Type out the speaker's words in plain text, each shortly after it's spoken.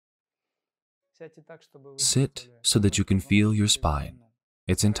Sit so that you can feel your spine,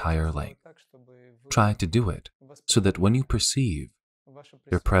 its entire length. Try to do it so that when you perceive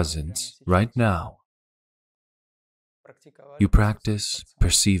your presence right now, you practice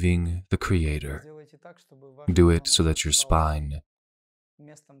perceiving the Creator. Do it so that your spine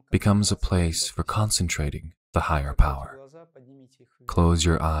becomes a place for concentrating the higher power. Close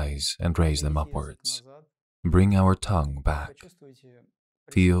your eyes and raise them upwards. Bring our tongue back.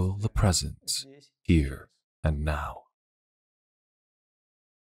 Feel the presence here and now.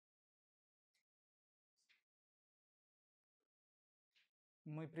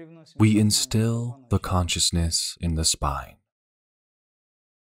 We instill the consciousness in the spine.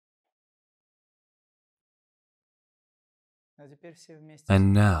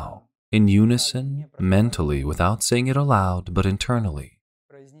 And now, in unison, mentally, without saying it aloud, but internally,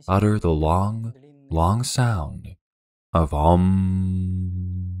 utter the long, long sound of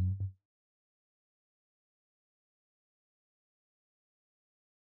Om.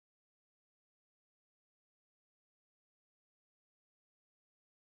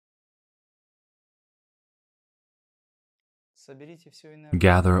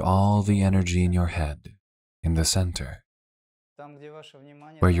 Gather all the energy in your head, in the center,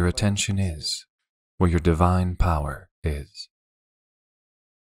 where your attention is, where your divine power is.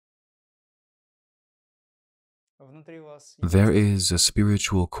 There is a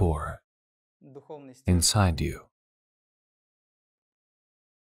spiritual core inside you,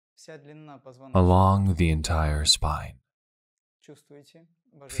 along the entire spine.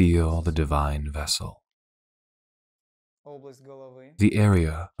 Feel the divine vessel, the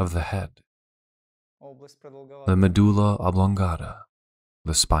area of the head, the medulla oblongata,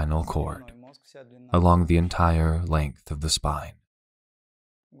 the spinal cord, along the entire length of the spine.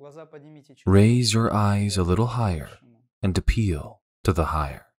 Raise your eyes a little higher and appeal to the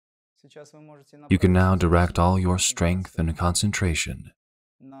higher. You can now direct all your strength and concentration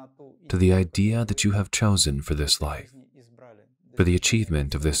to the idea that you have chosen for this life, for the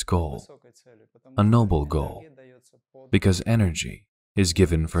achievement of this goal, a noble goal, because energy is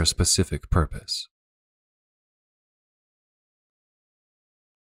given for a specific purpose.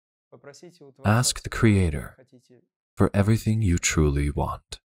 Ask the Creator for everything you truly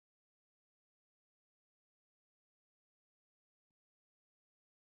want.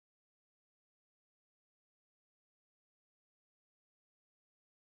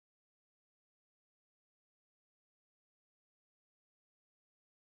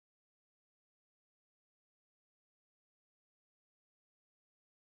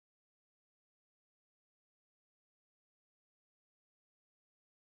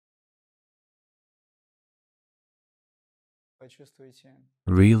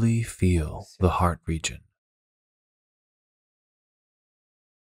 Really feel the heart region.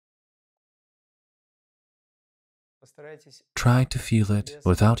 Try to feel it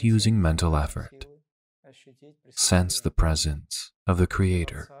without using mental effort. Sense the presence of the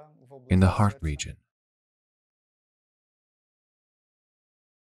Creator in the heart region.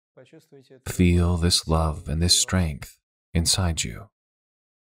 Feel this love and this strength inside you.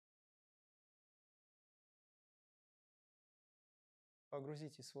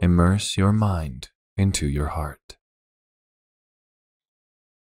 Immerse your mind into your heart.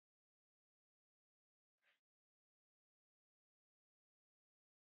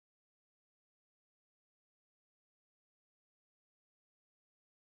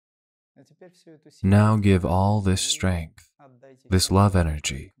 Now give all this strength, this love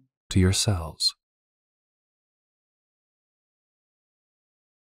energy, to your cells.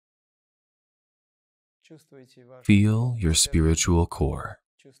 Feel your spiritual core.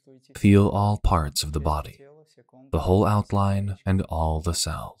 Feel all parts of the body, the whole outline and all the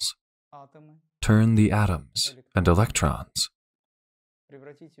cells. Turn the atoms and electrons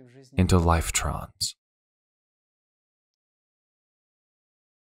into lifetrons.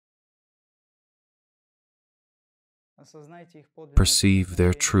 Perceive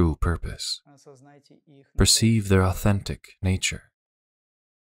their true purpose. Perceive their authentic nature.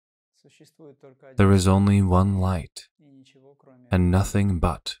 There is only one light, and nothing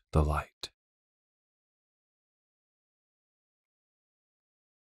but the light.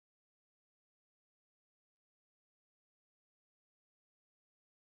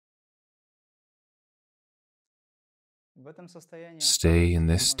 Stay in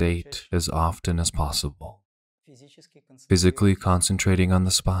this state as often as possible, physically concentrating on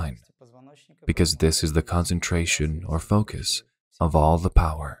the spine, because this is the concentration or focus of all the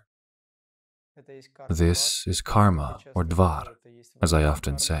power. This is karma or dvar, as I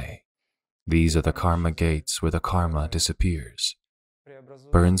often say. These are the karma gates where the karma disappears,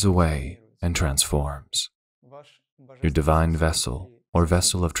 burns away, and transforms. Your divine vessel, or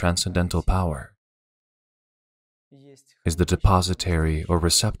vessel of transcendental power, is the depositary or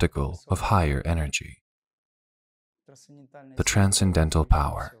receptacle of higher energy, the transcendental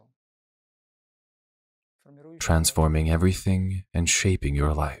power, transforming everything and shaping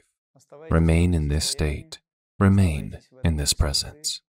your life. Remain in this state. Remain in this presence.